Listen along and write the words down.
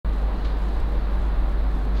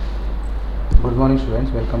Good morning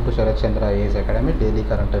students, welcome to Sarat Chandra IAS Academy daily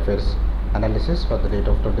current affairs analysis for the date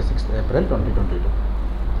of 26th April 2022.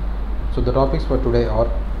 So the topics for today are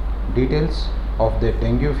details of the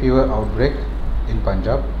dengue fever outbreak in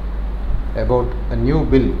Punjab, about a new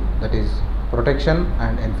bill, that is protection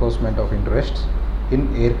and enforcement of interests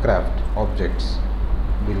in aircraft objects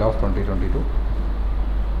bill of 2022,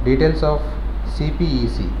 details of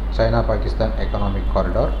CPEC China Pakistan economic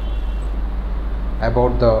corridor,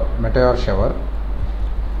 about the Meteor shower,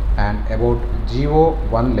 and about GO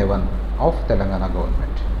 111 of Telangana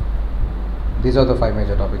government. These are the 5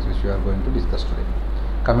 major topics which we are going to discuss today.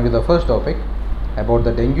 Coming to the first topic, about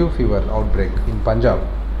the dengue fever outbreak in Punjab.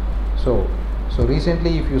 So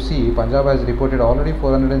recently, if you see, Punjab has reported already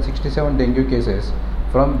 467 dengue cases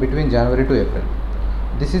from between January to April.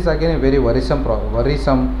 This is again a very worrisome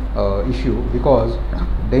issue, because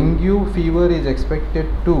dengue fever is expected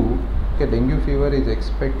to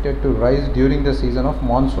rise during the season of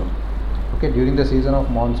monsoon. During the season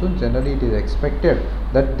of monsoon, generally it is expected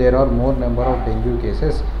that there are more number of dengue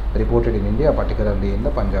cases reported in India, particularly in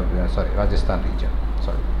the Rajasthan region.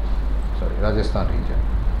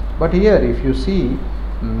 But here, if you see,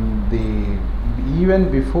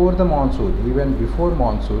 even before monsoon,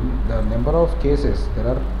 the number of cases,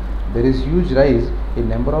 there is huge rise in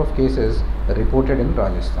number of cases reported in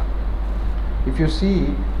Rajasthan. If you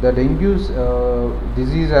see, the dengue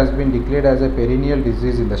disease has been declared as a perennial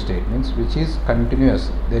disease in the state, means which is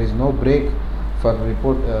continuous. There is no break for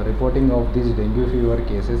reporting of these dengue fever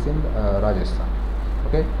cases in Rajasthan.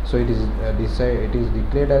 So it is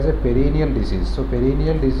declared as a perennial disease. So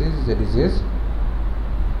perennial disease is a disease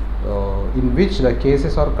in which the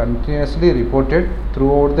cases are continuously reported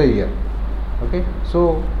throughout the year.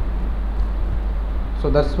 So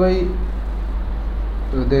that's why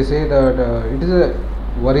they say that it is a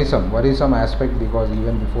worrisome aspect, because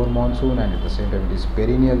even before monsoon and at the same time it is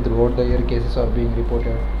perennial, throughout the year cases are being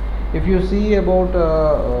reported. If you see about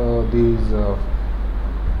these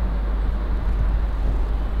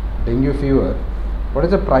dengue fever, what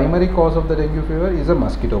is the primary cause of the dengue fever? Is a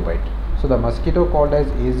mosquito bite. So the mosquito called as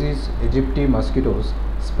Aedes aegypti mosquitoes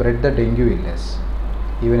spread the dengue illness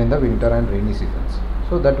even in the winter and rainy seasons.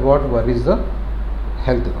 So that what worries the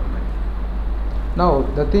health government. Now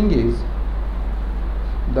the thing is,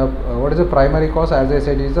 what is the primary cause? As I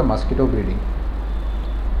said, is the mosquito breeding.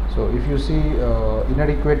 So if you see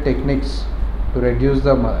inadequate techniques to reduce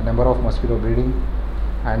the number of mosquito breeding,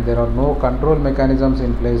 and there are no control mechanisms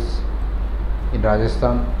in place in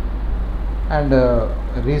Rajasthan, and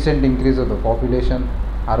recent increase of the population,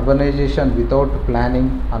 urbanization without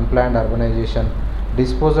planning, unplanned urbanization,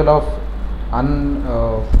 disposal of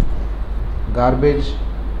garbage,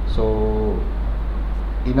 so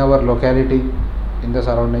in our locality, in the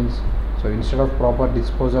surroundings. So instead of proper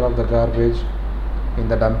disposal of the garbage in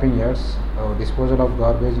the dumping yards, disposal of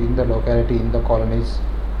garbage in the locality, in the colonies,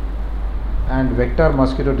 and vector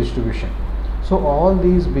mosquito distribution. So all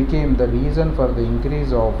these became the reason for the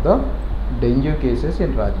increase of the dengue cases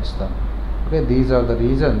in Rajasthan. These are the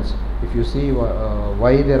reasons. If you see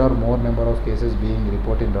why there are more number of cases being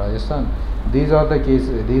reported in Rajasthan, these are the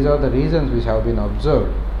reasons which have been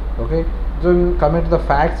observed. So coming to the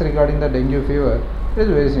facts regarding the dengue fever, it is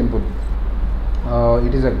very simple.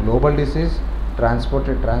 It is a global disease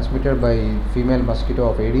transmitted by female mosquito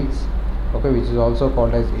of Aedes, which is also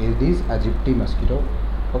called as Aedes aegypti mosquito.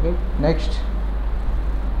 Next,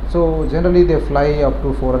 so generally they fly up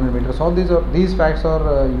to 400 meters. All these facts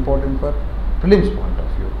are important for prelims point of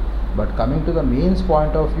view. But coming to the mains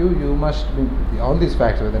point of view, you must be all these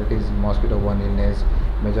facts, whether it is mosquito borne illness,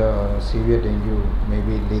 major severe dengue,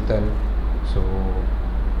 maybe lethal. So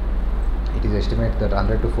it is estimated that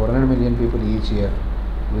 100 to 400 million people each year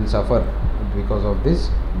will suffer because of this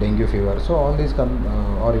dengue fever. So all these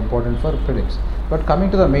are important for prelims. But coming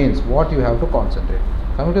to the mains, what you have to concentrate?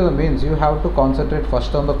 Coming to the mains, you have to concentrate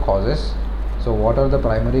first on the causes. So what are the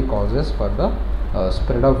primary causes for the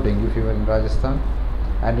spread of dengue fever in Rajasthan?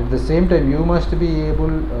 And at the same time, you must be in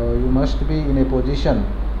a position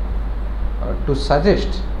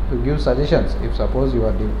to give suggestions. If suppose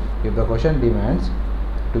if the question demands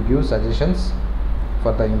to give suggestions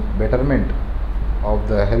for the betterment of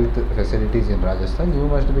the health facilities in Rajasthan, you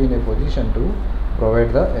must be in a position to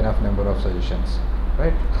provide the enough number of suggestions,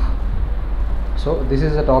 right? So this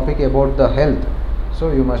is a topic about the health.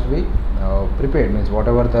 So you must be prepared, means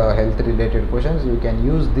whatever the health related questions, you can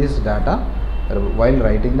use this data while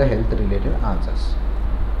writing the health related answers.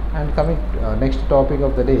 And coming next topic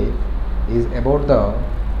of the day is about the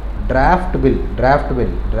draft bill. Draft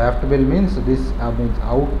bill means this means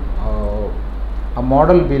how a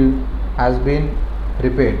model bill has been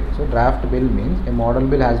prepared. So draft bill means a model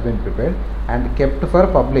bill has been prepared and kept for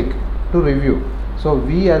public to review. So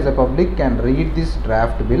we as a public can read this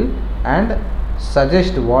draft bill and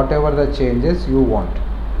suggest whatever the changes you want.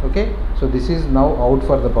 Okay, so this is now out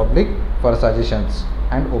for the public for suggestions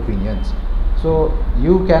and opinions. So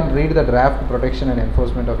you can read the draft protection and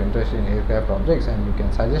enforcement of interest in aircraft objects, and you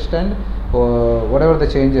can suggest, and whatever the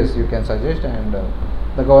changes you can suggest, and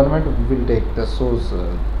the government will take those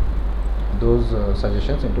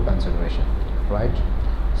suggestions into consideration, right?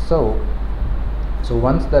 So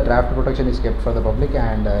once the draft protection is kept for the public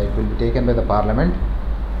and it will be taken by the parliament,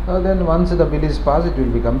 then once the bill is passed, it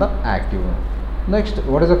will become the active. Next,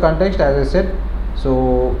 what is the context? As I said,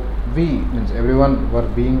 so we means everyone were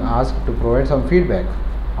being asked to provide some feedback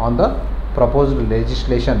on the proposed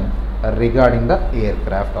legislation regarding the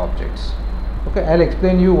aircraft objects. Okay, I'll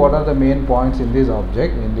explain you what are the main points in this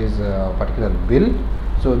particular bill.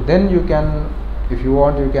 So then you can, if you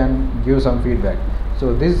want, you can give some feedback.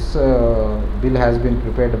 So this bill has been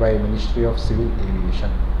prepared by Ministry of Civil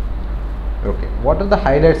Aviation. Okay, what are the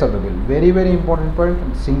highlights of the bill? Very important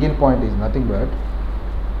point. Single point is nothing but,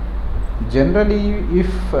 generally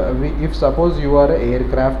if suppose you are an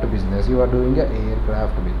aircraft business, you are doing an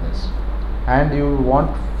aircraft business and you want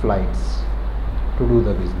flights to do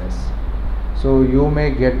the business, so you may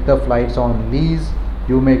get the flights on lease,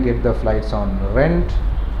 you may get the flights on rent.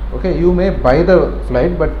 Okay, you may buy the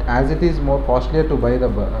flight, but as it is more costlier to buy the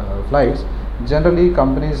flights, generally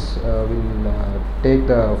companies will take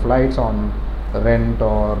the flights on rent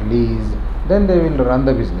or lease, then they will run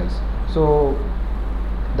the business. So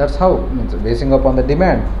that's how, means basing upon the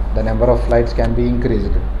demand, the number of flights can be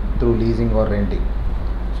increased through leasing or renting.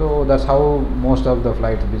 So that's how most of the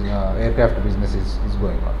aircraft business is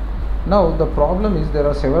going on. Now the problem is there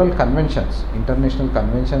are several conventions, international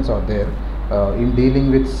conventions are there in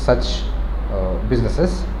dealing with such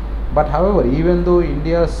businesses. But however, even though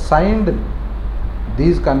India signed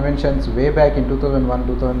these conventions way back in 2001,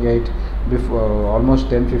 2008, before almost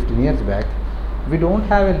 10-15 years back, we don't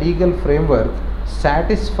have a legal framework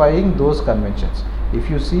satisfying those conventions. If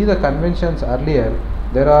you see the conventions earlier,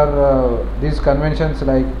 there are these conventions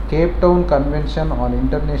like Cape Town Convention on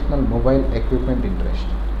International Mobile Equipment Interest.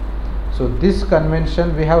 So this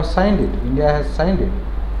convention we have signed it, India has signed it.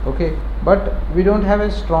 Okay, but we don't have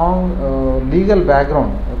a strong legal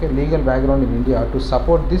background, legal background in India to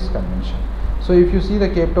support this convention. So if you see the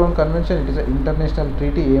Cape Town Convention, it is an international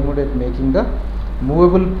treaty aimed at making the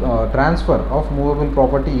transfer of movable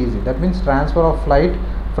property easy. That means transfer of flight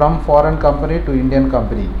from foreign company to Indian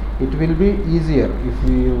company. It will be easier if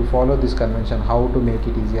we follow this convention, how to make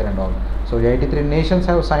it easier and all. So 83 nations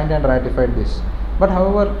have signed and ratified this. But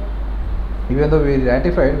however, even though we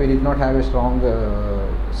ratified, we did not have a strong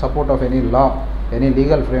support of any law, any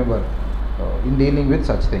legal framework in dealing with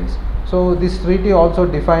such things. So this treaty also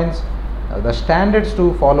defines the standards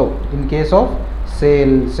to follow in case of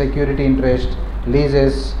sale, security interest,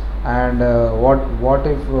 leases, and what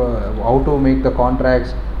if how to make the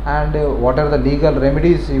contracts, and what are the legal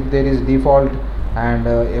remedies if there is default, and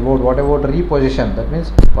what about repossession. That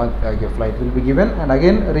means a flight will be given and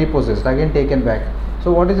again repossessed, again taken back.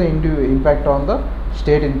 So what is the impact on the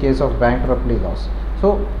state in case of bankruptcy loss?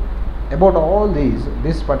 So about all these,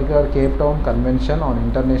 this particular Cape Town Convention on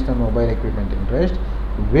International Mobile Equipment Interest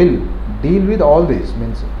will deal with all these,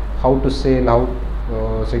 means how to sell,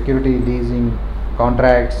 how security, leasing,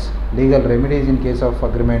 contracts, legal remedies in case of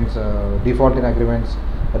agreements, default in agreements,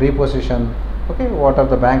 repossession. Okay, what are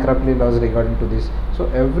the bankruptcy laws regarding to this? So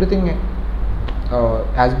everything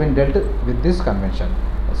has been dealt with this convention.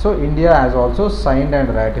 So India has also signed and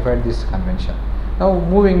ratified this convention. Now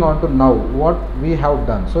moving on to now what we have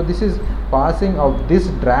done. So this is passing of this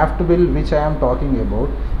draft bill which I am talking about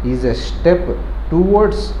is a step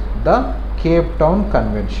towards the Cape Town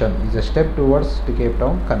Convention, is a step towards the Cape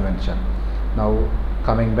Town Convention. Now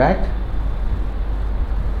coming back,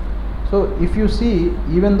 so if you see,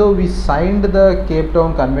 even though we signed the Cape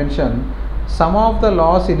Town Convention, some of the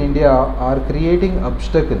laws in India are creating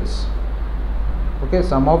obstacles. Okay,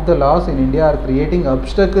 some of the laws in India are creating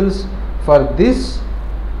obstacles for this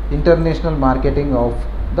international marketing of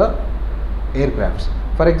the aircrafts.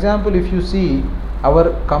 For example, if you see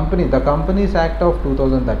our company, the Companies Act of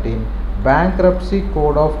 2013, Bankruptcy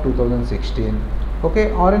Code of 2016,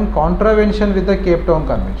 okay, are in contravention with the Cape Town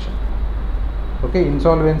Convention. Okay,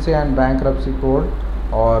 Insolvency and Bankruptcy Code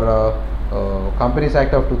or Companies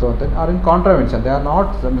Act of 2010 are in contravention. They are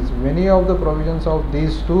not, many of the provisions of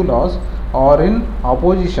these two laws are in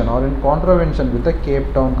opposition or in contravention with the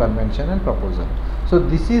Cape Town Convention and proposal. So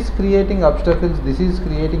this is creating obstacles, this is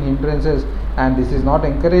creating hindrances and this is not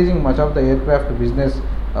encouraging much of the aircraft business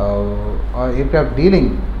or aircraft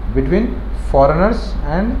dealing between foreigners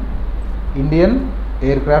and Indian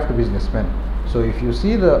aircraft businessmen. So if you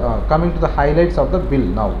see the coming to the highlights of the bill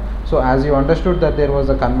now, so as you understood that there was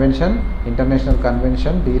a convention, international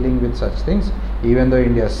convention dealing with such things. Even though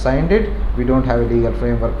India signed it, we don't have a legal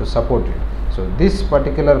framework to support it. So this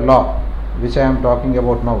particular law which I am talking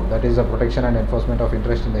about now, that is the protection and enforcement of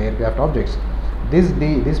interest in the aircraft objects, this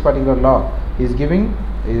particular law is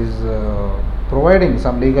providing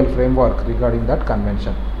some legal framework regarding that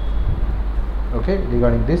convention, okay,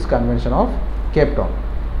 regarding this convention of Cape Town.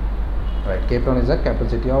 Right, Cape Town is the capital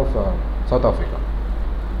city of South Africa.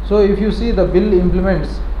 So if you see, the bill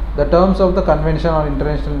implements the terms of the convention on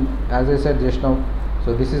international, as I said just now.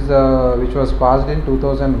 So this is which was passed in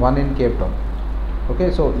 2001 in Cape Town.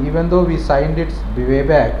 Okay, so even though we signed it way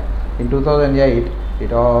back in 2008,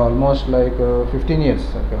 it almost like 15 years.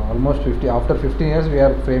 Okay, almost 50. After 15 years, we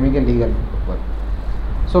are framing a legal work.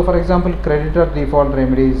 So, for example, creditor default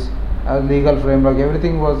remedies, legal framework,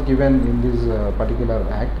 everything was given in this particular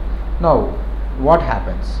act. Now, what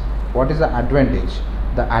happens? What is the advantage?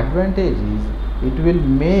 The advantage is it will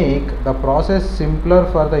make the process simpler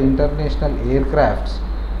for the international aircrafts,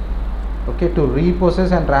 okay, to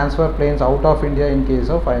repossess and transfer planes out of India in case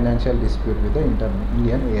of financial dispute with the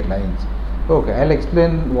Indian airlines. Okay, I'll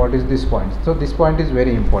explain what is this point. So this point is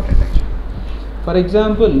very important actually. For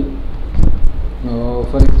example,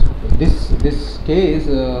 for this case,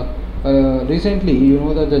 recently, you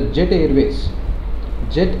know that the Jet Airways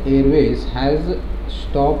has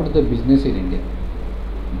stopped the business in India.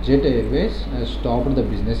 Jet Airways has stopped the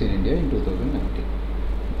business in India in 2019.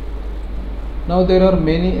 Now there are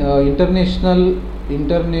many international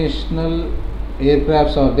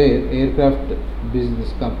aircrafts are there, aircraft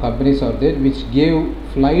business companies are there, which gave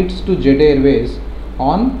flights to Jet Airways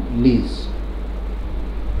on lease.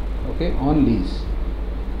 Okay, on lease.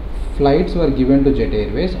 Flights were given to Jet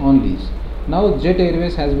Airways on lease. Now Jet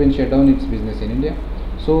Airways has been shut down its business in India,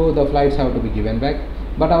 so the flights have to be given back.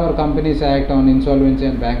 But our Companies Act on Insolvency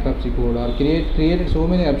and Bankruptcy Code are created so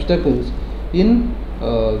many obstacles in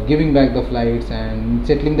giving back the flights and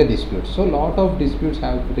settling the disputes. So lot of disputes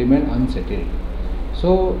have remained unsettled.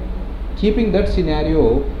 So keeping that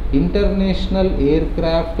scenario, international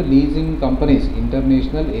aircraft leasing companies, that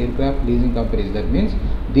means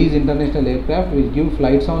these international aircraft will give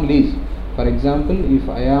flights on lease. For example, if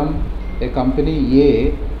I am a company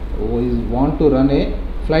A who want to run a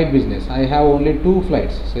flight business, I have only 2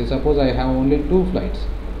 flights. Say suppose I have only 2 flights.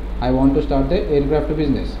 I want to start the aircraft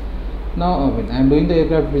business. Now I am doing the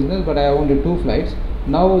aircraft business, but I have only 2 flights.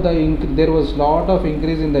 Now there was lot of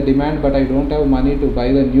increase in the demand, but I don't have money to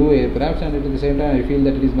buy the new aircraft, and at the same time I feel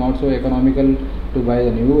that it is not so economical to buy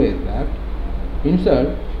the new aircraft.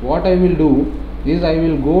 Instead, what I will do is I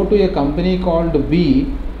will go to a company called B,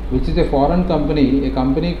 which is a foreign company,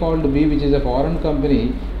 which is a foreign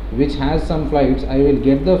company which has some flights. I will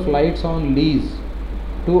get the flights on lease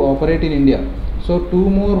to operate in India. So 2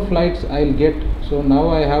 more flights I will get. So now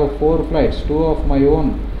I have 4 flights, 2 of my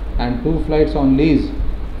own and 2 flights on lease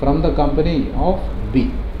from the company of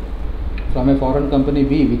B, from a foreign company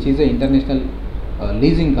B, which is an international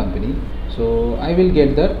leasing company. So I will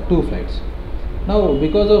get the 2 flights. Now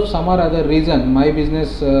because of some or other reason my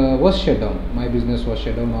business was shut down,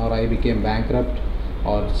 or I became bankrupt,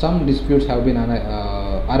 or some disputes have been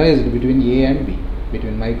arisen between A and B,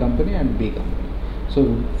 between my company and B company.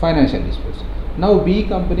 So financial disputes. Now B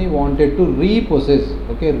company wanted to repossess,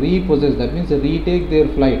 that means retake their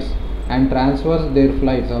flights and transfer their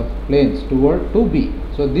flights or planes to B.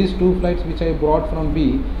 So these 2 flights which I brought from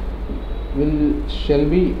B will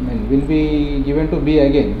be given to B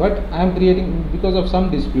again, but I am creating, because of some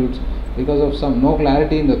disputes, because of some no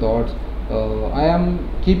clarity in the thoughts, I am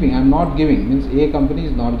not giving, means A company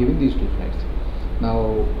is not giving these 2 flights.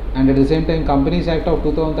 Now, and at the same time, Companies Act of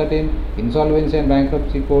 2013, Insolvency and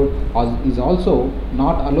Bankruptcy Code is also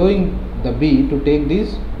not allowing the B to take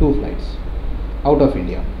these 2 flights out of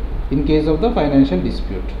India in case of the financial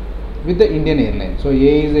dispute with the Indian airline. So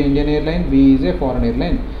A is the Indian airline, B is a foreign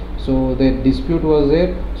airline. So the dispute was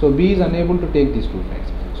there. So B is unable to take these 2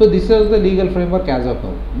 flights. So this is the legal framework as of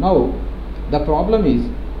now. Now the problem is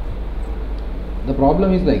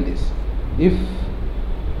like this. If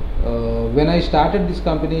when I started this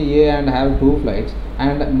company A and have 2 flights,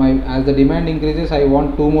 and as the demand increases, I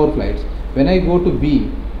want 2 more flights. When I go to B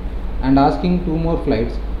and asking 2 more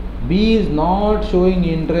flights, B is not showing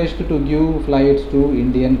interest to give flights to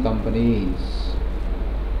Indian companies.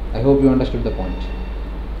 I hope you understood the point.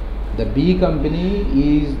 The B company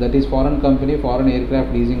that is foreign company, foreign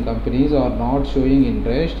aircraft leasing companies are not showing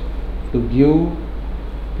interest to give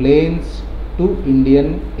planes to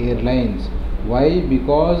Indian Airlines. Why?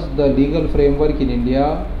 Because the legal framework in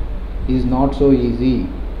India is not so easy.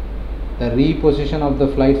 The repossession of the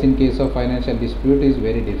flights in case of financial dispute is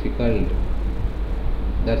very difficult.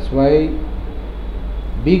 That's why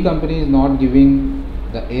B company is not giving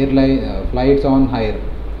the airline flights on hire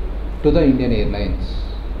to the Indian Airlines.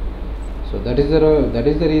 So that is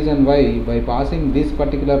the reason why by passing this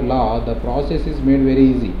particular law, the process is made very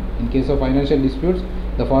easy. In case of financial disputes,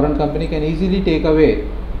 the foreign company can easily take away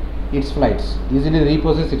its flights, easily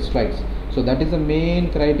repossess its flights. So that is the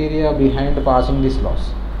main criteria behind passing this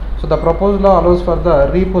laws. So the proposed law allows for the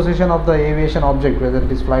repossession of the aviation object, whether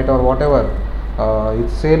it is flight or whatever,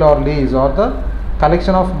 its sale or lease, or the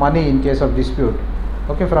collection of money in case of dispute,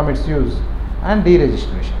 okay, from its use, and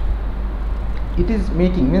deregistration. It is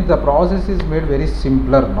means the process is made very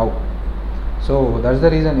simpler now. So that's the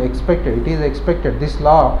reason it is expected this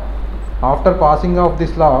law, after passing of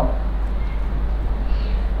this law,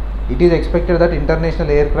 it is expected that international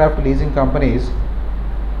aircraft leasing companies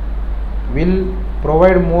will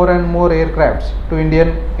provide more and more aircrafts to Indian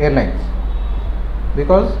Airlines,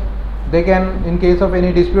 because they can, in case of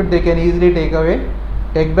any dispute, they can easily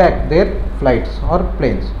take back their flights or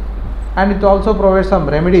planes, and it also provides some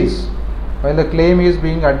remedies while the claim is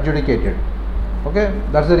being adjudicated. Okay,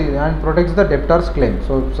 that's the reason, and protects the debtor's claim.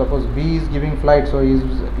 So suppose B is giving flight, so he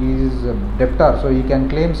is a debtor, so he can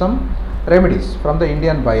claim some remedies from the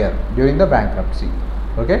Indian buyer during the bankruptcy.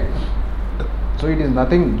 Okay, so it is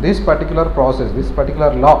nothing, this particular process, this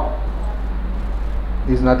particular law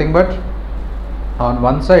is nothing but, on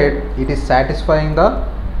one side it is satisfying the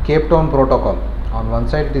Cape Town Protocol, on one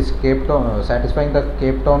side it is satisfying the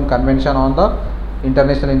Cape Town Convention on the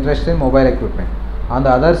international interest in mobile equipment. On the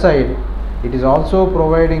other side, it is also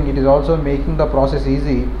making the process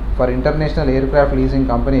easy for international aircraft leasing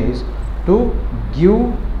companies to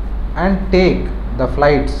give and take the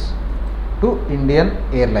flights to Indian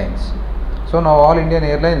Airlines. So now all Indian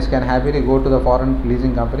Airlines can happily go to the foreign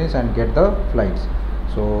leasing companies and get the flights.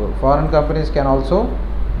 So foreign companies can also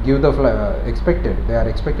give the they are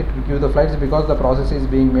expected to give the flights, because the process is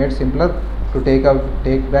being made simpler to take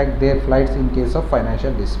back their flights in case of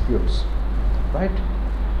financial disputes, right?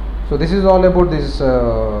 So this is all about this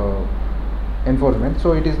enforcement.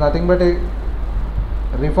 So it is nothing but a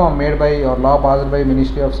reform made by, or law passed by,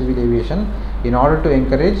 Ministry of Civil Aviation in order to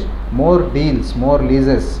encourage more deals, more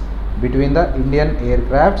leases between the Indian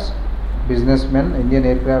aircrafts businessmen, Indian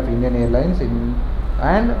Airlines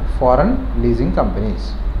and foreign leasing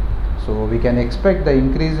companies. So we can expect the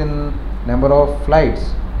increase in number of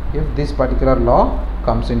flights if this particular law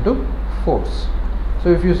comes into force. So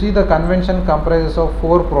if you see, the convention comprises of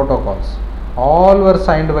 4 protocols. All were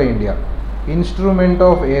signed by India. Instrument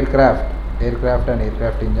of aircraft and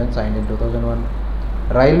aircraft engine signed in 2001.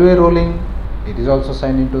 Railway rolling, it is also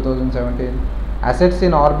signed in 2017. Assets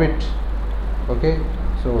in orbit, okay,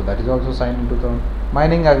 so that is also signed in 2000.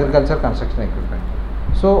 Mining, agriculture, construction equipment.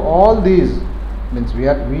 So all these means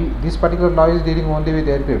this particular law is dealing only with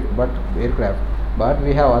aircraft, but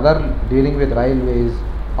we have other dealing with railways,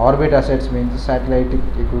 orbit assets means satellite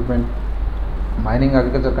equipment, mining,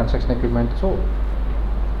 agriculture, construction equipment. So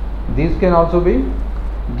these can also be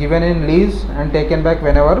given in lease and taken back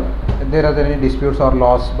whenever there are any disputes or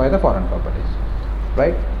loss by the foreign companies,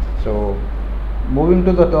 right? So moving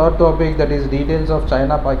to the third topic, that is details of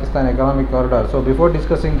China-Pakistan economic corridor. So before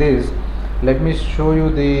discussing this, let me show you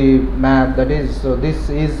the map. That is, so this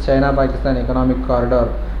is China-Pakistan economic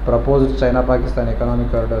corridor, proposed China-Pakistan economic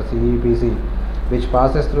corridor, CEPC, which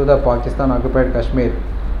passes through the Pakistan occupied Kashmir.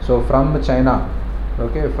 So from China,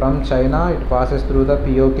 okay, from China it passes through the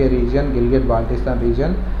POK region, Gilgit-Baltistan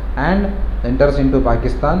region, and enters into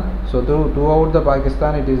Pakistan. So throughout the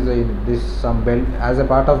Pakistan, it is this some belt, as a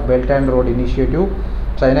part of Belt and Road Initiative.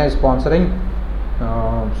 China is sponsoring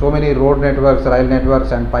so many road networks, rail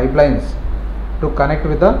networks and pipelines to connect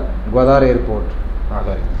with the Gwadar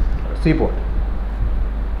seaport,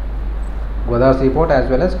 Gwadar seaport as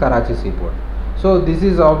well as Karachi seaport. So this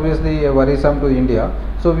is obviously worrisome to India.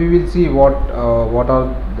 So we will see what are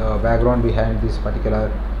the background behind this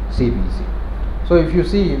particular CPC. So if you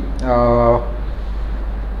see,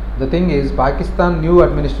 the thing is, Pakistan new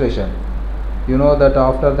administration, you know that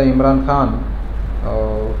after the Imran Khan,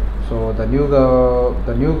 so the new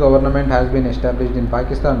government has been established in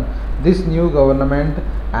Pakistan. This new government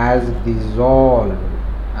has dissolved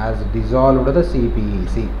the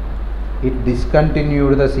CPEC. It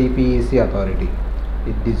discontinued the CPEC authority.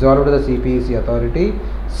 It dissolved the CPEC authority,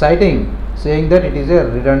 saying that it is a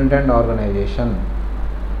redundant organization.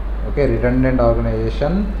 Okay, redundant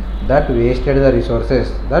organization that wasted the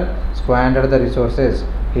resources, that squandered the resources,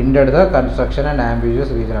 hindered the construction and ambitious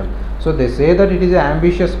regional. So they say that it is an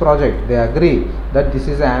ambitious project. They agree that this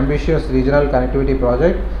is an ambitious regional connectivity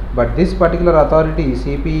project, but this particular authority,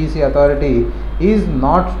 CPEC authority, is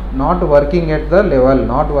not working at the level,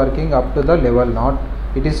 not working up to the level, not,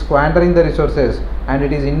 it is squandering the resources and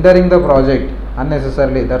it is hindering the project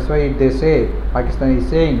unnecessarily. That's why they say, Pakistan is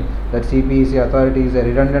saying that CPEC authority is a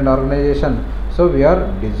redundant organization, so we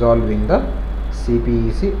are dissolving the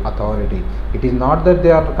CPEC authority. It is not that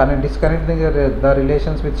they are disconnecting the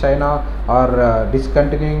relations with China or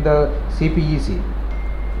discontinuing the CPEC.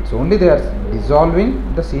 It's only they are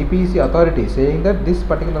dissolving the CPEC authority, saying that this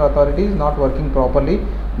particular authority is not working properly,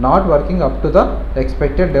 not working up to the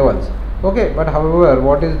expected levels. Okay, but however,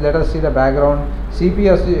 let us see the background.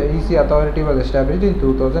 CPEC authority was established in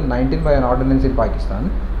 2019 by an ordinance in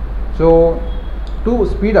Pakistan. So to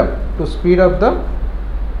speed up the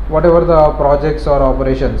whatever the projects or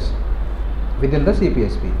operations within the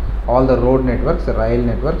CPSP, all the road networks, rail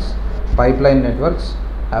networks, pipeline networks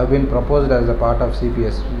have been proposed as a part of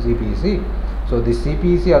CPEC. So the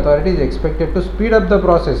CPEC authority is expected to speed up the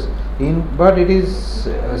process. But it is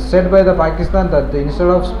said by the Pakistan that instead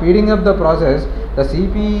of speeding up the process, the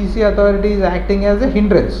CPEC authority is acting as a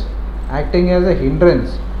hindrance.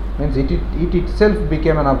 Means it itself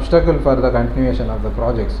became an obstacle for the continuation of the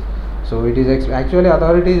projects. So it is actually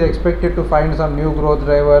authority is expected to find some new growth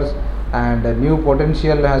drivers and new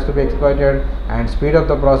potential has to be exploited and speed up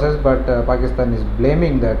the process, but Pakistan is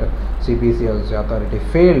blaming that CPEC authority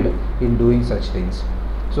failed in doing such things.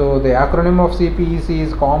 So the acronym of CPEC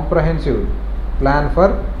is Comprehensive Plan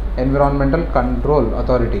for Environmental Control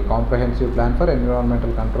Authority. Comprehensive Plan for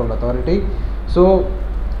Environmental Control Authority. So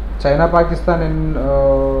China Pakistan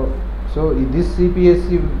so this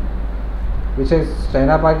CPEC, which is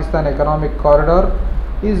China Pakistan Economic Corridor,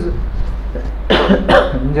 is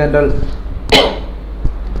in general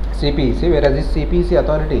CPEC, whereas this CPEC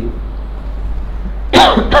authority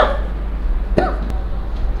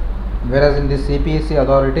whereas in this CPEC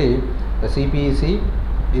authority, the CPEC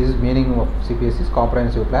is meaning of CPEC is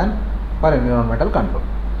Comprehensive Plan for Environmental Control.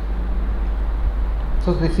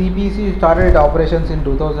 So the CPEC started operations in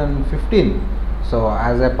 2015. So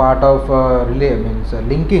as a part of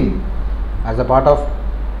linking, as a part of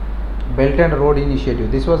Belt and Road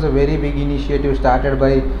Initiative. This was a very big initiative started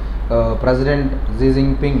by President Xi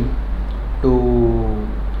Jinping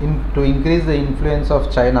to increase the influence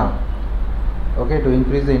of China. Okay, to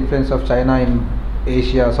increase the influence of China in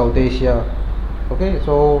Asia, South Asia. Okay,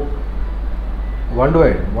 so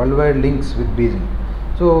worldwide links with Beijing.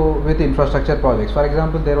 So with infrastructure projects, for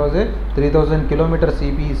example, there was a 3,000 kilometer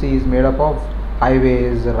CPEC is made up of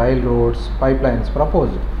highways, railroads, pipelines,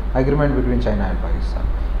 proposed agreement between China and Pakistan.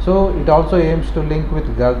 So it also aims to link with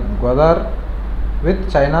Gwadar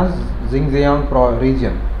with China's Xinjiang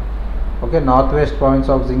region. Okay, northwest province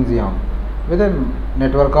of Xinjiang, with a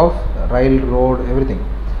network of railroad, everything.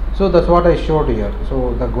 So that's what I showed here.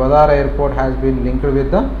 So the Gwadar airport has been linked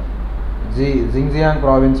with the Xinjiang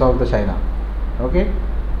province of the China. Okay,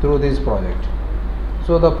 through this project.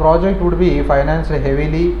 So the project would be financed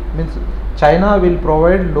heavily, means China will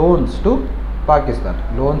provide loans to Pakistan.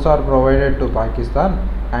 Loans are provided to Pakistan,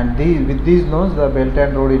 and with these loans, the Belt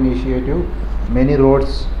and Road Initiative, many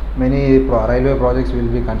roads, many railway projects will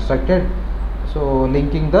be constructed. So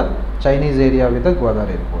linking the Chinese area with the Gwadar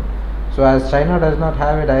airport. So as China does not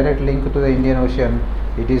have a direct link to the Indian Ocean,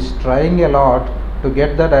 it is trying a lot to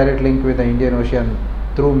get the direct link with the Indian Ocean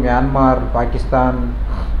through Myanmar, Pakistan.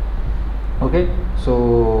 Okay,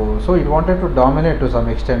 so it wanted to dominate to some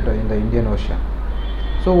extent in the Indian Ocean.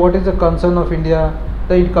 So what is the concern of India?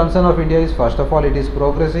 The concern of India is, first of all, it is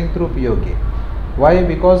progressing through POK. Why?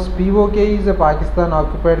 Because POK is a Pakistan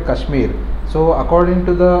occupied Kashmir. So according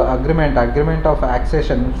to the agreement of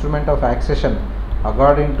accession, instrument of accession,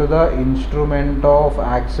 according to the instrument of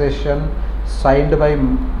accession signed by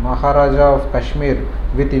Maharaja of Kashmir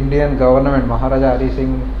with Indian government, Maharaja Hari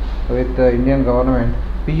Singh with the Indian government,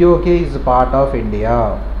 POK is part of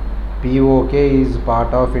India. POK is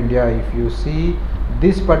part of India. If you see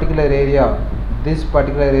this particular area,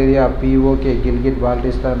 POK,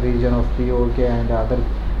 Gilgit-Baltistan region of POK and other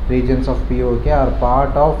regions of POK are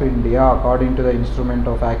part of India according to the instrument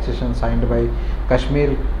of accession signed by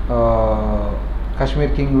Kashmir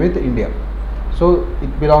King with India. So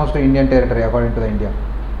it belongs to Indian territory according to the India.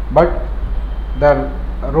 But the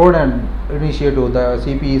road and initiative, the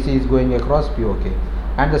CPEC, is going across POK.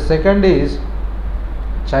 And the second is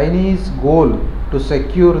Chinese goal to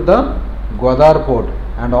secure the Gwadar port,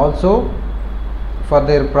 and also for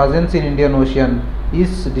their presence in Indian Ocean,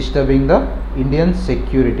 is disturbing the Indian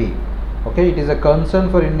security. Okay, it is a concern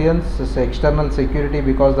for Indians' external security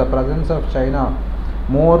because the presence of China,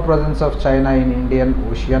 more presence of China in Indian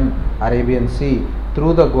Ocean, Arabian Sea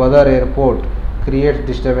through the Gwadar airport creates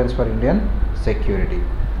disturbance for Indian security.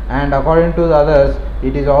 And according to the others,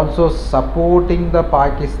 it is also supporting the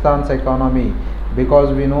Pakistan's economy,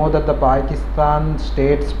 because we know that the Pakistan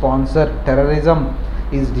state sponsored terrorism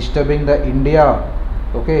is disturbing the India.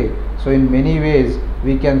 Okay, so in many ways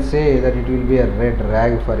we can say that it will be a red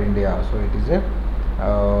rag for India. So it is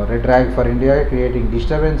a red rag for India, creating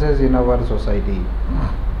disturbances in our society,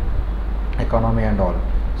 economy and all.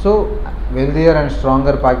 So wealthier and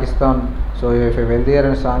stronger Pakistan. So if a wealthier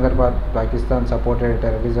and stronger Pakistan supported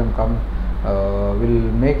terrorism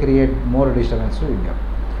will create more disturbance to India.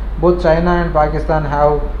 Both China and Pakistan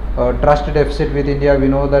have trust deficit with India. We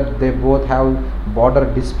know that they both have border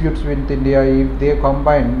disputes with India. If they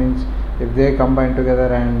combine,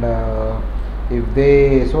 together, and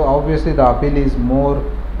so obviously the appeal is more,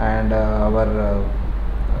 and our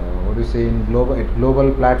in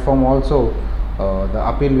global platform also the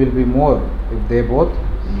appeal will be more if they both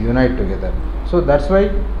unite together. So that's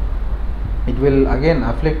why it will again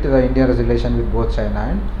afflict the India's relation with both China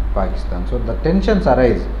and Pakistan. So the tensions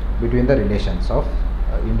arise between the relations of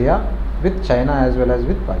India with China as well as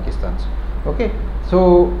with Pakistan. Okay,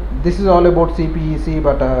 so this is all about CPEC,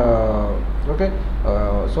 but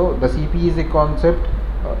so the CPEC concept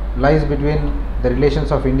lies between the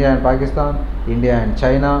relations of India and Pakistan, India and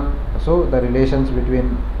China. So the relations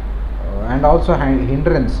between and also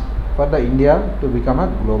hindrance for the India to become a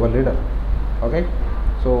global leader. Okay,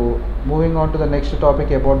 so moving on to the next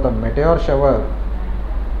topic about the meteor shower.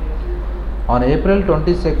 On April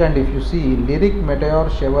 22nd, if you see, lyric meteor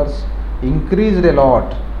showers increased a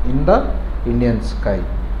lot in the Indian sky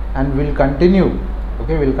and will continue.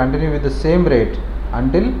 Okay, will continue with the same rate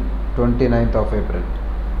until 29th of April.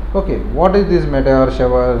 Okay, what is these meteor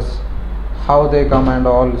showers, how they come, and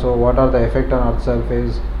also what are the effect on Earth's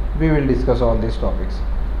surface? We will discuss all these topics.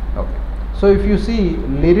 Okay, so if you see,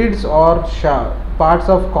 lyrids or parts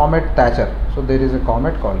of comet Thatcher. So there is a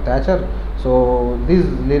comet called Thatcher. So these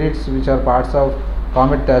lyrids, which are parts of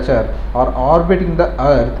comet Thatcher, are orbiting the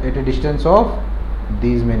Earth at a distance of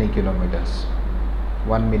these many kilometers,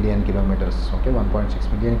 1 million kilometers. Okay,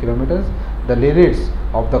 1.6 million kilometers. The lyrids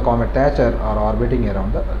of the comet Thatcher are orbiting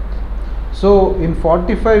around the Earth. So in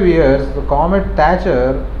 45 years, the comet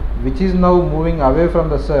Thatcher, which is now moving away from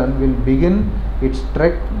the sun, will begin its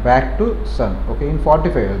trek back to sun. Okay, in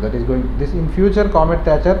 45 years, that is going this in future comet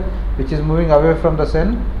Thatcher, which is moving away from the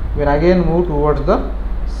sun, will again move towards the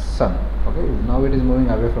sun. Okay, now it is moving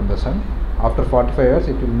away from the sun. After 45 years,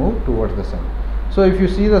 it will move towards the sun. So if you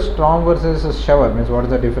see the storm versus shower, means what is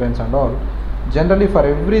the difference and all. Generally, for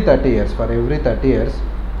every 30 years,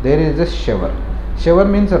 there is a shower. Shower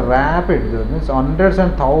means rapid, means hundreds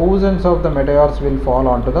and thousands of the meteors will fall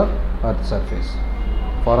onto the Earth's surface,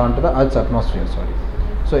 onto the Earth's atmosphere. Sorry.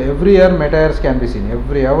 So every year meteors can be seen.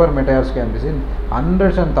 Every hour meteors can be seen.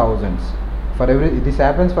 Hundreds and thousands. This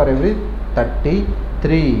happens for every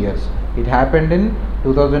 33 years. It happened in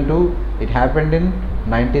 2002. It happened in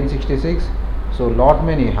 1966. So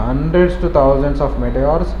many hundreds to thousands of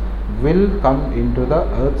meteors will come into the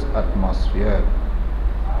Earth's atmosphere.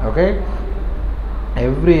 Okay.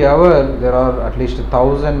 Every hour there are at least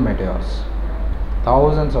 1,000 meteors.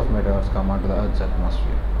 Thousands of meteors come onto the Earth's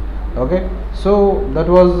atmosphere. Okay, so that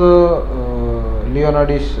was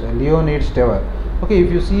Leonid's tower. Okay,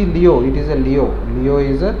 if you see Leo, it is a Leo. Leo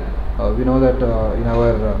is a we know that in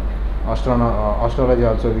our astrology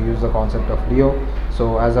also we use the concept of Leo.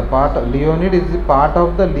 So as a part, Leonid is part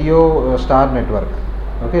of the Leo star network.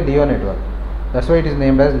 Okay, Leo network. That's why it is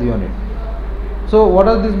named as Leonid. So what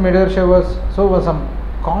are these meteor showers? So some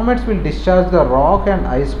comets will discharge the rock and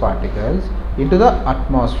ice particles into the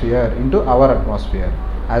atmosphere, into our atmosphere,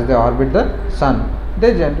 as they orbit the sun.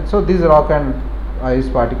 They generate. So these rock and ice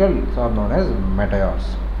particles are known as meteors.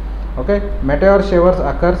 Okay, meteor showers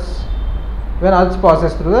occurs when Earth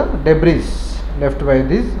passes through the debris left by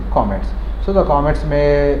these comets. So the comets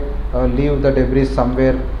may leave the debris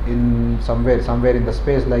somewhere in the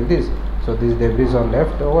space like this. So these debris are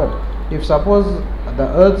left over. If suppose the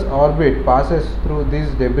Earth's orbit passes through these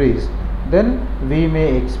debris, then we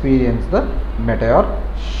may experience the meteor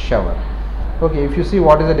shower. Okay, if you see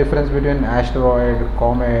what is the difference between asteroid,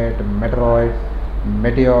 comet, meteoroid,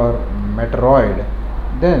 meteor, meteoroid,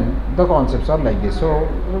 then the concepts are like this. So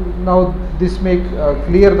now this may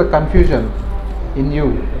clear the confusion in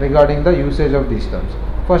you regarding the usage of these terms.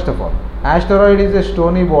 First of all, asteroid is a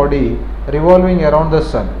stony body revolving around the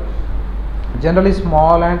sun. generally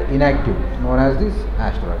small and inactive, known as this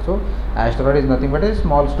asteroid. So asteroid is nothing but a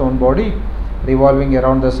small stone body revolving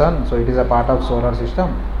around the sun, so it is a part of solar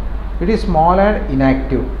system. It is small and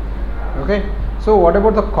inactive. Okay, so what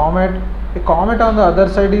about the comet? A comet on the other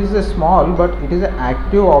side is a small, but it is an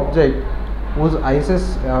active object whose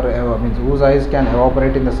whose ice can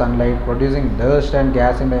evaporate in the sunlight, producing dust and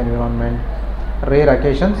gas in the environment. Rare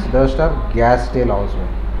occasions, dust or gas tail also.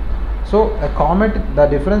 So a comet, the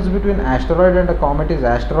difference between asteroid and a comet is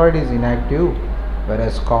asteroid is inactive,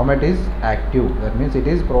 whereas comet is active. That means it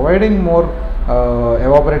is providing more,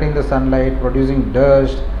 evaporating the sunlight, producing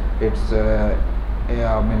dust. It's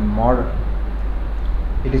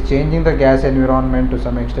it is changing the gas environment to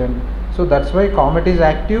some extent. So that's why comet is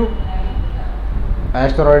active,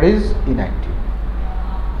 asteroid is inactive.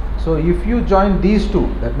 So if you join these two,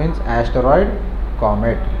 that means asteroid,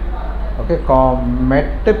 comet. Okay,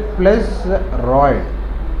 comet plus roid,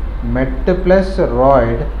 met plus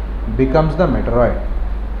roid becomes the meteoroid.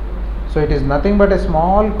 So it is nothing but a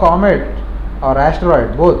small comet or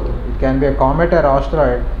asteroid, both. It can be a comet or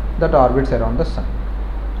asteroid that orbits around the sun.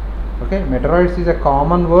 Okay, meteoroids is a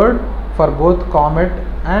common word for both comet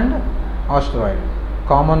and asteroid.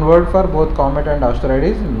 Common word for both comet and asteroid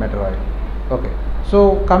is meteoroid. Okay,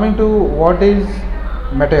 so coming to what is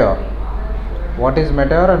meteor. What is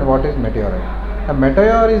meteor and what is meteoroid? A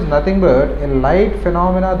meteor is nothing but a light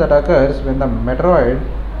phenomena that occurs when the meteoroid,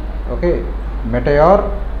 okay, meteor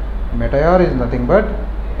is nothing but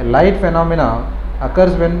a light phenomena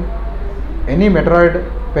occurs when any meteoroid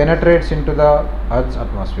penetrates into the Earth's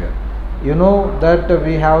atmosphere. You know that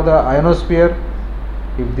we have the ionosphere.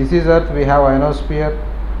 If this is Earth, we have ionosphere.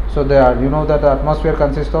 So you know that the atmosphere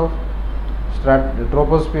consists of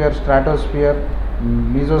troposphere, stratosphere,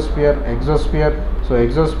 mesosphere, exosphere. So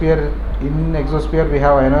in exosphere we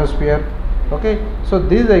have ionosphere. Okay, so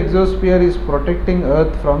this exosphere is protecting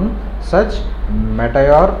Earth from such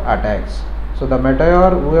meteor attacks. So the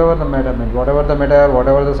meteor,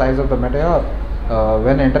 whatever the size of the meteor,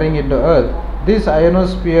 when entering into Earth, this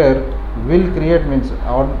ionosphere will create,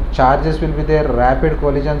 our charges will be there, rapid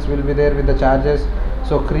collisions will be there with the charges,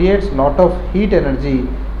 so creates lot of heat energy.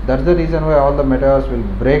 That's the reason why all the meteors will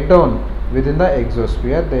break down within the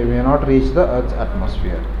exosphere. They may not reach the Earth's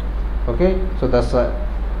atmosphere. Okay, so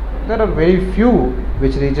there are very few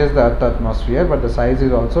which reaches the Earth atmosphere, but the size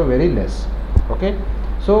is also very less. Okay,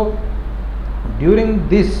 so during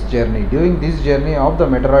this journey of the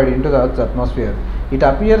meteoroid into the Earth's atmosphere, it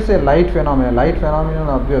appears a light phenomenon.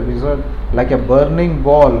 Appears like a burning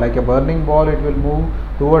ball. It will move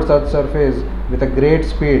towards Earth's surface with a great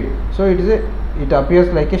speed. So it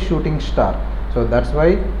appears like a shooting star. So that's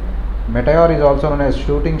why meteor is also known as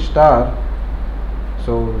shooting star.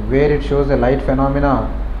 So where it shows a light phenomena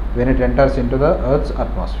when it enters into the Earth's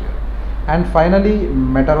atmosphere. And finally,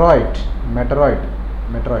 meteoroid.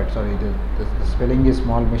 Sorry, the spelling is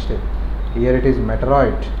small mistake. Here it is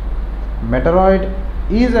meteoroid. Meteoroid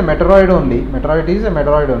is a meteoroid only,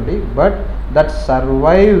 but that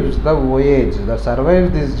survives the voyage, that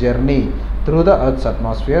survives this journey through the Earth's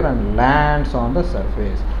atmosphere and lands on the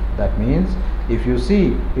surface. That means if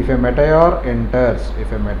a meteor enters,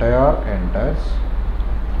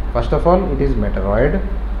 first of all it is meteoroid.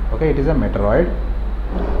 Okay, it is a meteoroid.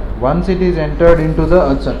 Once it is entered into the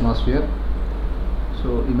Earth's atmosphere,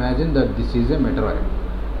 so imagine that this is a meteoroid.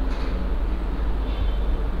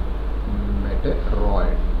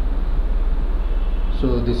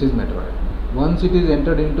 So this is meteoroid. Once it is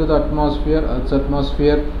entered into the atmosphere, Earth's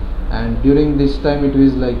atmosphere, and during this time it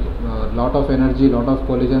is like lot of energy, lot of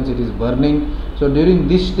collisions, it is burning. So during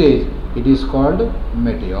this stage it is called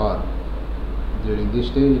meteor.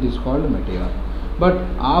 But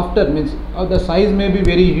after, the size may be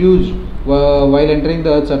very huge while entering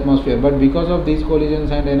the Earth's atmosphere, but because of these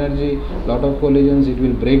collisions and energy, lot of collisions, it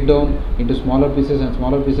will break down into smaller pieces and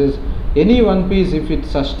smaller pieces. Any one piece, if it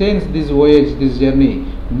sustains this voyage, this journey,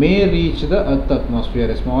 may reach the Earth atmosphere.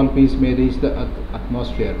 A small piece may reach the Earth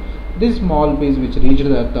atmosphere. This small piece which reached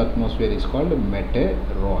the Earth atmosphere is called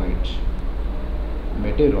meteoroid.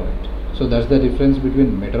 So that's the difference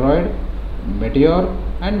between meteoroid, meteor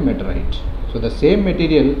and meteorite. So the same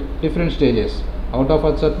material, different stages. Out of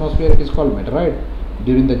Earth's atmosphere it is called meteoroid.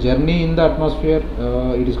 During the journey in the atmosphere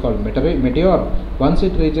it is called meteor. Once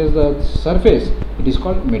it reaches the surface it is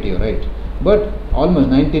called meteorite. But almost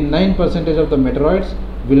 99% of the meteoroids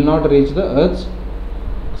will not reach the Earth's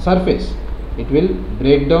surface. It will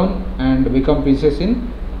break down and become pieces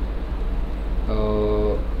and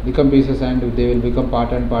they will become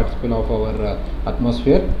part and parcel of our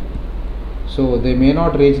atmosphere. So they may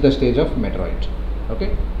not reach the stage of meteoroid.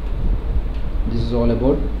 Okay. This is all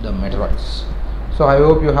about the meteoroids. So I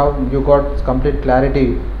hope you got complete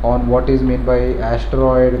clarity on what is meant by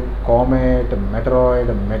asteroid, comet,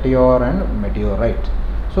 meteoroid, meteor and meteorite.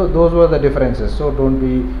 So those were the differences. So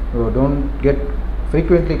don't get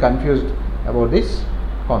frequently confused about these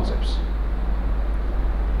concepts.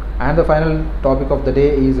 And the final topic of the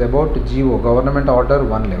day is about GO, Government Order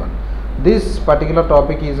 111. This particular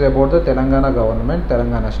topic is about the Telangana government,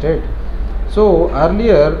 Telangana state. So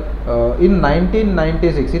earlier in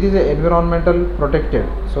 1996, it is a environmental protected.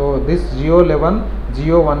 So this GO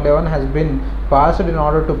 111 has been passed in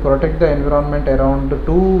order to protect the environment around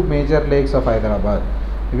two major lakes of Hyderabad.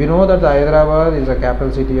 We know that the Hyderabad is the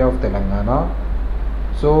capital city of Telangana.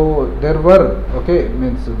 So there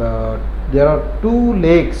are two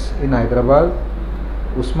lakes in Hyderabad,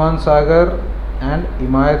 Usman Sagar and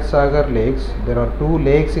Himayat Sagar lakes. There are two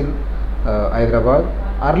lakes in Hyderabad.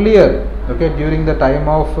 Earlier, during the time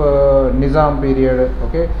of Nizam period,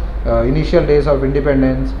 initial days of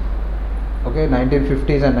independence,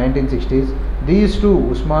 1950s and 1960s, these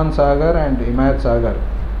two, Usman Sagar and Himayat Sagar,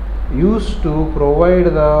 used to provide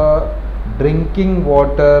the drinking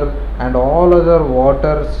water and all other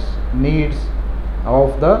water needs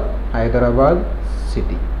of the Hyderabad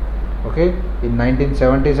city. In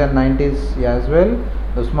 1970s and 90s as well,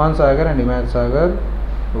 Usman Sagar and Himayat Sagar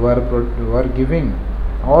were giving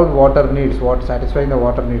all water needs, satisfying the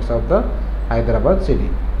water needs of the Hyderabad city.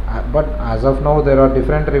 But as of now, there are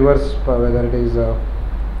different rivers, whether it is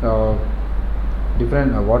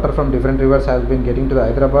different water from different rivers has been getting to the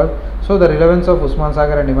Hyderabad. So the relevance of Usman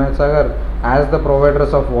Sagar and Himayat Sagar as the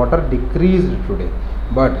providers of water decreased today.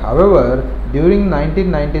 But however, during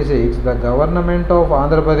 1996, the government of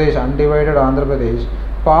Andhra Pradesh, undivided Andhra Pradesh,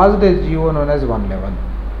 passed a GO known as 111.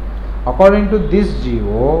 According to this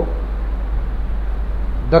GO,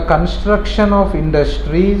 the construction of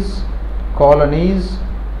industries, colonies,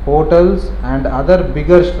 hotels and other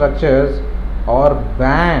bigger structures are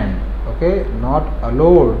banned, not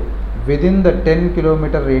allowed within the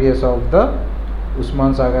 10-kilometer radius of the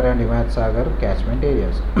Usman Sagar and Himayat Sagar catchment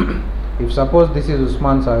areas. If suppose this is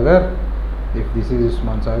Usman Sagar,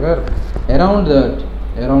 around that,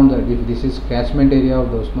 if this is catchment area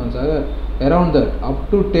of the Usman Sagar, around that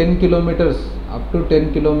up to 10 kilometers,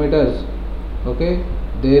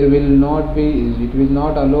 there will not be, it will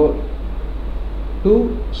not allow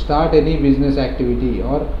to start any business activity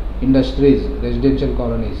or industries, residential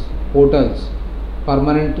colonies, hotels,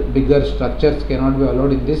 permanent bigger structures cannot be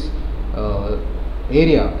allowed in this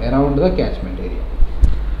area around the catchment area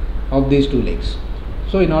of these two lakes.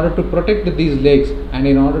 So in order to protect these lakes and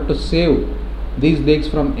in order to save these lakes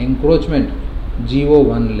from encroachment, GO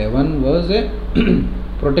 111 was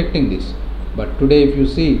protecting this. But today if you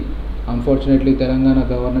see, unfortunately Telangana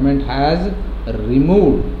government has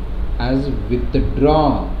removed, has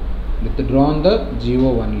withdrawn the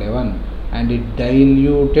GO 111 and it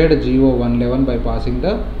diluted GO 111 by passing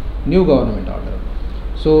the new government order.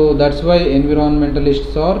 So that's why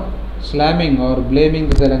environmentalists are slamming or blaming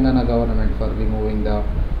the Telangana government for removing the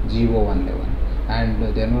GO 111. And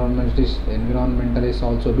the environmentalists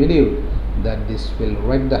also believe that this will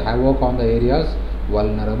wreak the havoc on the area's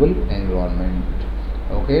vulnerable environment.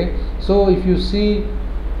 So if you see,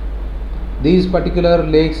 these particular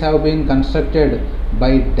lakes have been constructed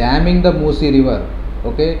by damming the Musi river.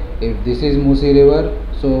 If this is Musi river,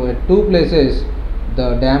 so at two places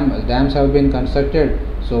the dams have been constructed.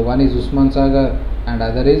 So one is Usman Sagar and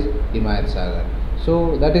other is Himayat Sagar.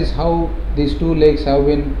 So that is how these two lakes have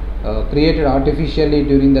been created artificially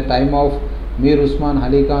during the time of Mir Usman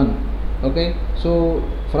Ali Khan. So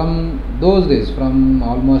from those days, from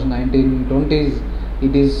almost 1920s,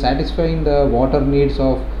 it is satisfying the water needs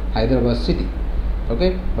of Hyderabad city.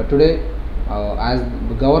 But today, as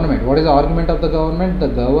the government, what is the argument of the government? The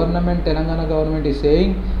government, Telangana government, is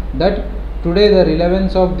saying that today the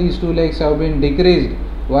relevance of these two lakes have been decreased.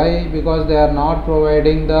 Why? Because they are not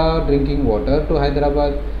providing the drinking water to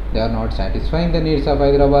Hyderabad. They are not satisfying the needs of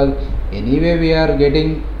Hyderabad. Anyway, we are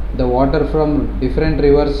getting the water from different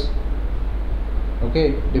rivers.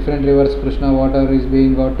 Different rivers. Krishna water is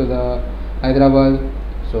being got to the Hyderabad.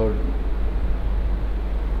 So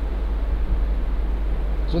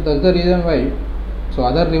that's the reason why. So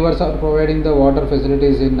other rivers are providing the water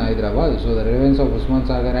facilities in Hyderabad. So the relevance of Usman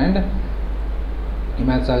Sagar and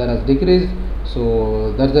Himayat Sagar has decreased.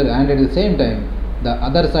 So that's the, and at the same time, the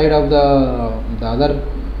other side of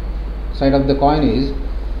the coin is,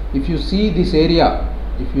 if you see this area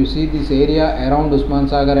around Usman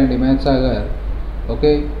Sagar and Himayat Sagar,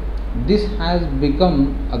 this has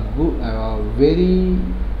become a good, very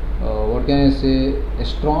what can I say, a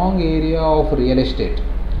strong area of real estate.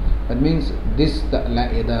 That means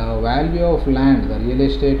the value of land, the real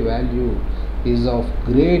estate value is of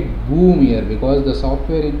great boom here, because the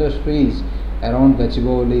software industries around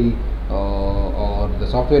Gachibowli or the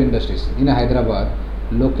software industries in Hyderabad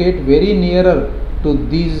locate very nearer to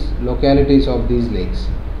these localities of these lakes.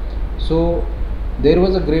 So there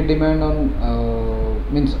was a great demand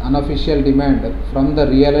on means unofficial demand from the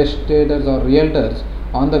real estaters or realtors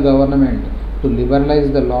on the government to liberalize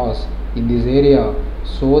the laws in this area,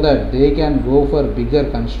 so that they can go for bigger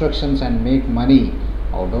constructions and make money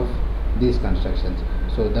out of these constructions.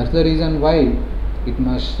 So that's the reason why it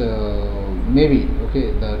must maybe,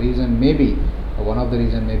 okay, the reason maybe, one of the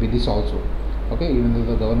reason maybe this also, okay, even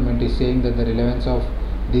though the government is saying that the relevance of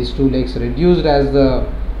these two lakes reduced as the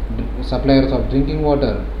suppliers of drinking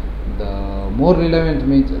water, the more relevant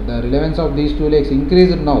means the relevance of these two lakes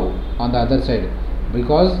increased now on the other side,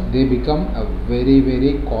 because they become a very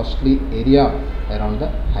very costly area around the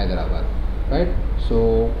Hyderabad, right?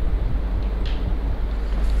 So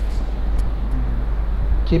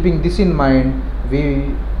keeping this in mind,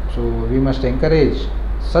 we must encourage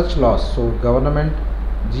such laws. So government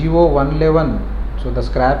GO 111, so the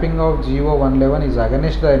scrapping of GO 111 is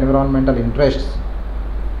against the environmental interests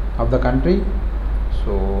of the country.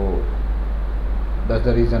 So that's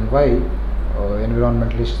the reason why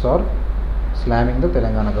environmentalists are slamming the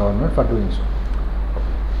Telangana government for doing so.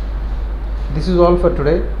 This is all for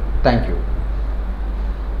today. Thank you.